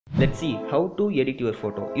Let's see how to edit your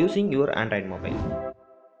photo using your Android mobile.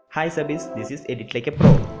 Hi Sabis, this is Edit Like a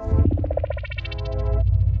Pro.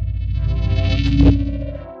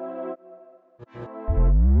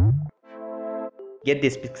 Get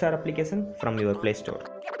this Picsart application from your Play Store.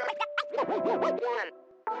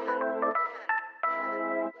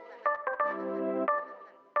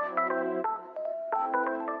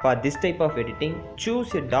 For this type of editing,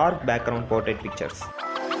 choose a dark background portrait pictures.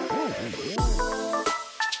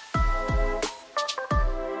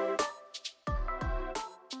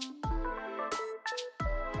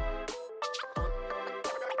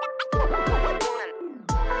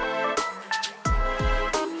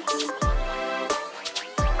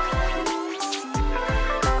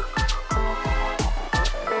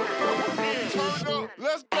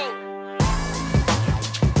 Let's go.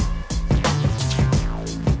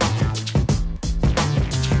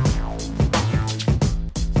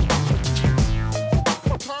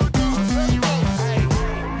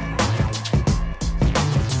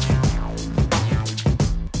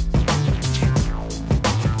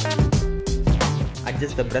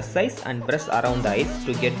 Adjust the brush size and brush around the eyes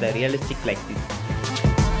to get the realistic like this.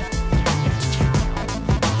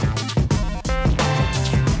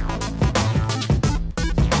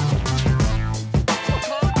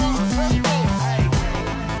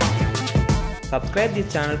 Subscribe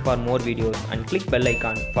this channel for more videos and click bell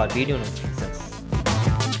icon for video notifications.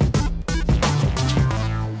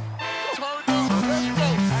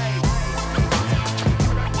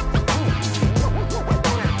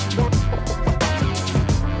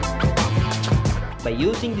 By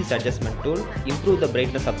using this adjustment tool, improve the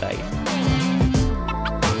brightness of the eyes.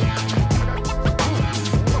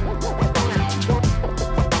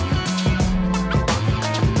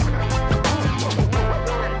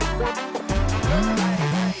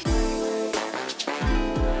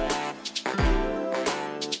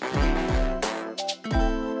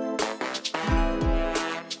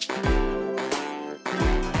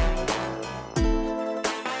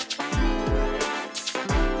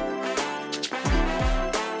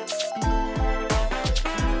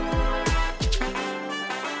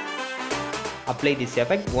 Apply this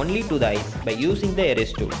effect only to the eyes by using the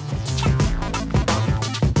erase tool.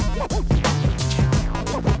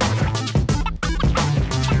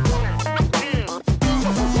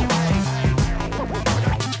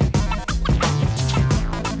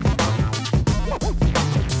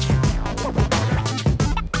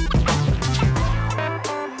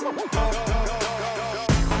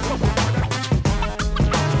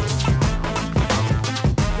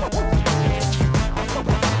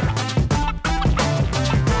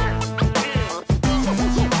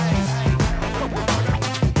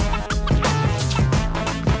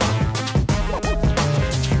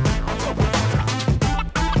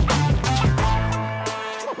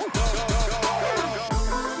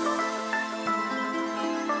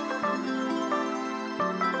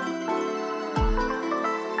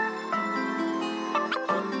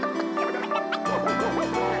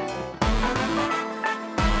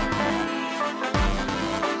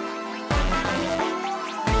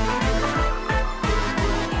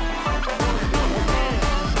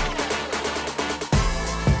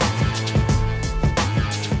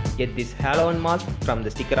 Get this halo and mask from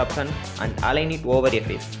the sticker option and align it over your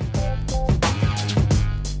face.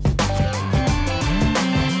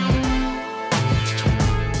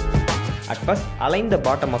 At first, align the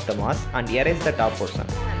bottom of the mask and erase the top portion.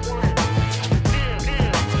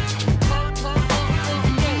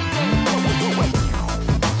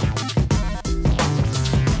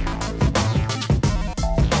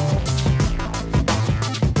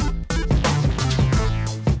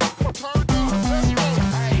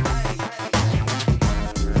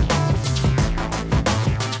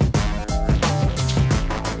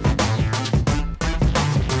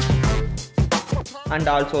 And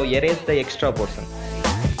also erase the extra portion.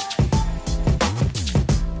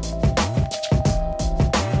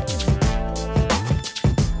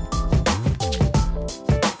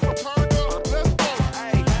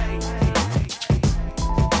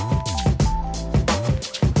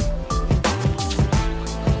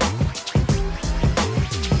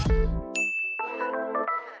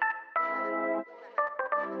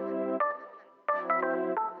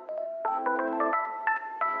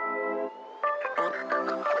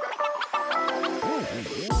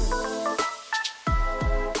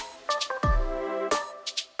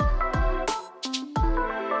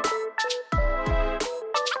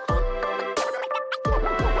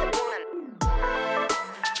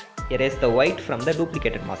 Erase the white from the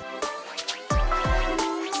duplicated mask.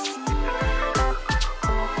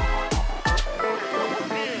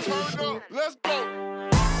 Let's go.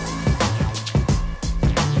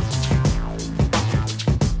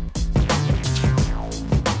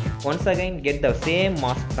 Once again, get the same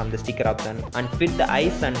mask from the sticker option and fit the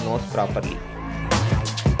eyes and nose properly.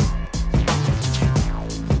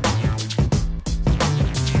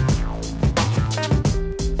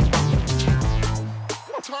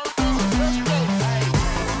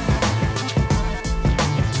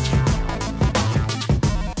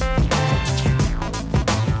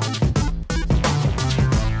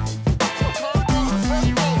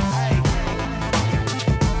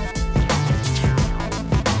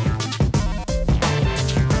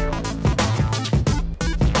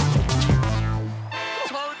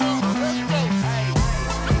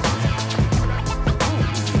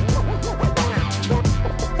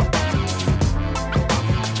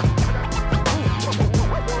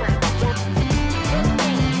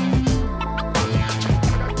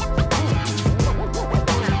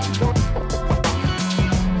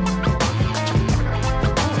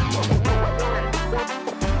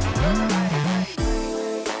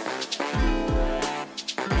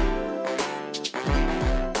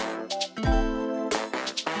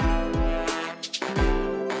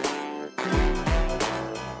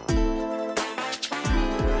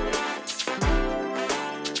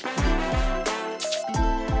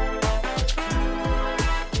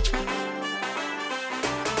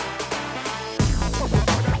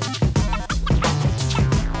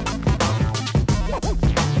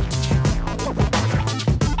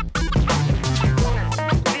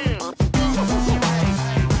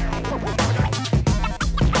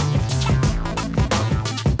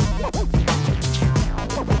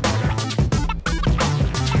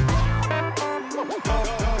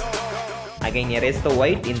 Again, erase the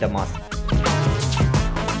white in the mask.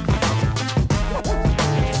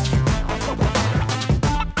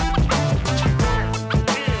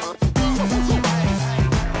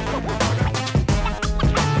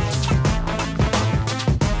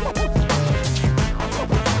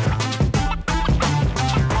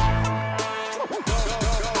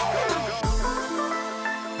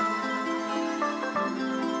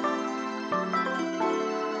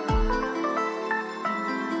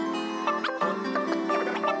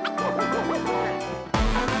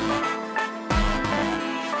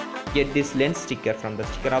 Get this lens sticker from the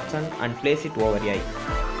sticker option and place it over the eye.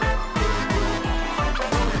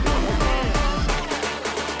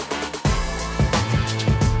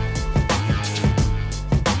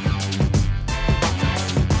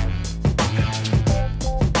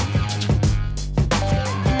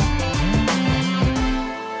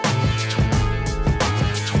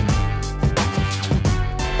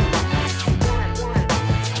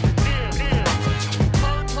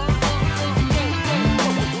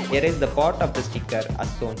 Erase the part of the sticker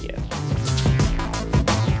as shown here.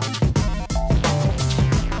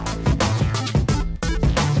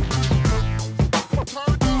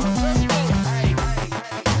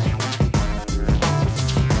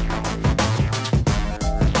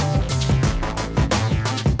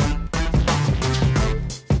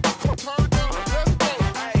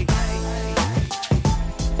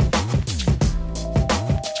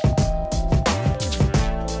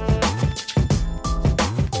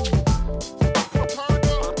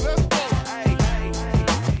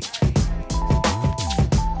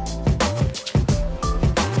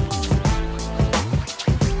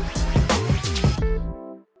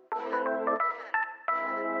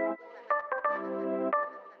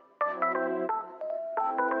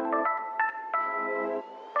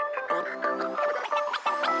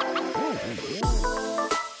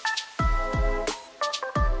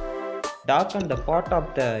 Darken the part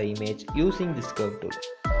of the image using this curve tool.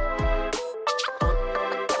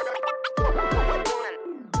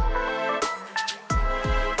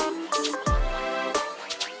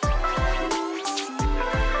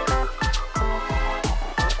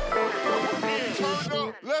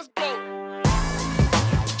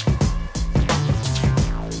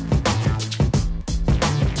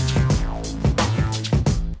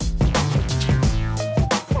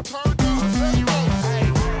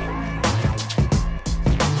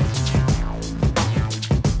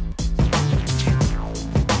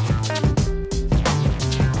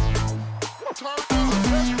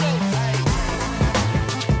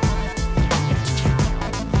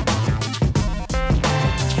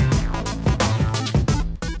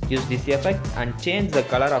 Use this effect and change the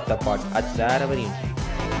color of the part as wherever you need.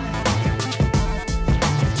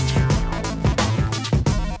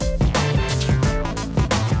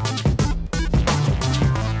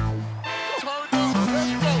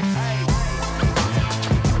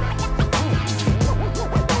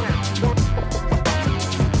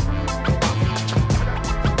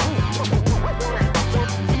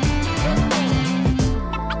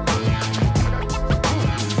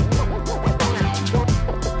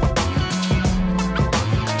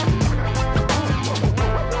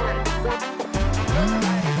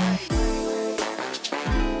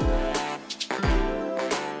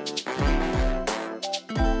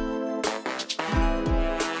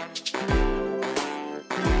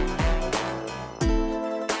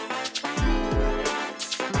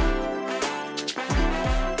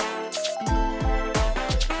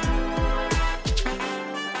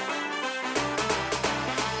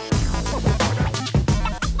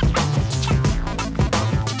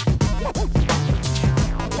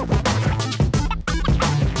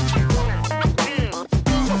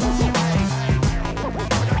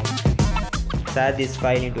 share this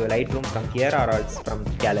file into a Lightroom from here or else from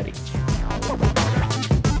gallery.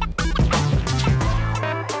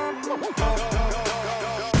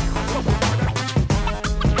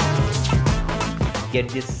 Get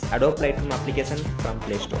this Adobe Lightroom application from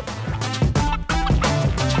Play Store.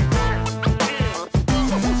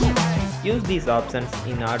 Use these options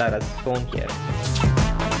in order as shown here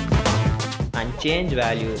and change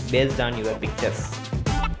value based on your pictures.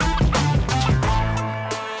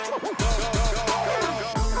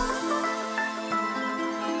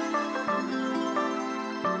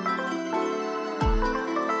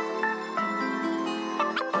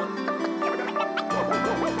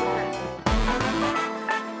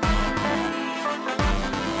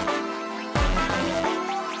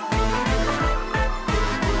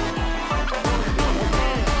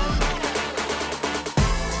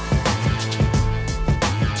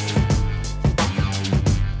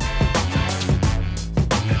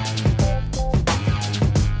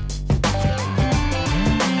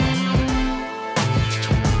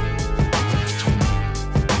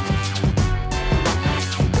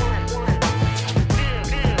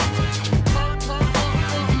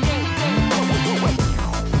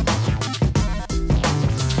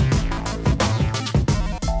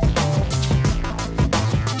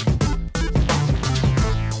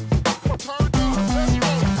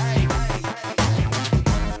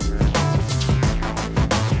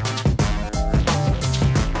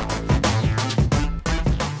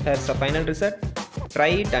 Here's the final result. Try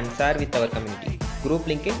it and share with our community. Group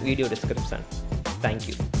link in video description. Thank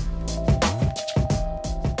you.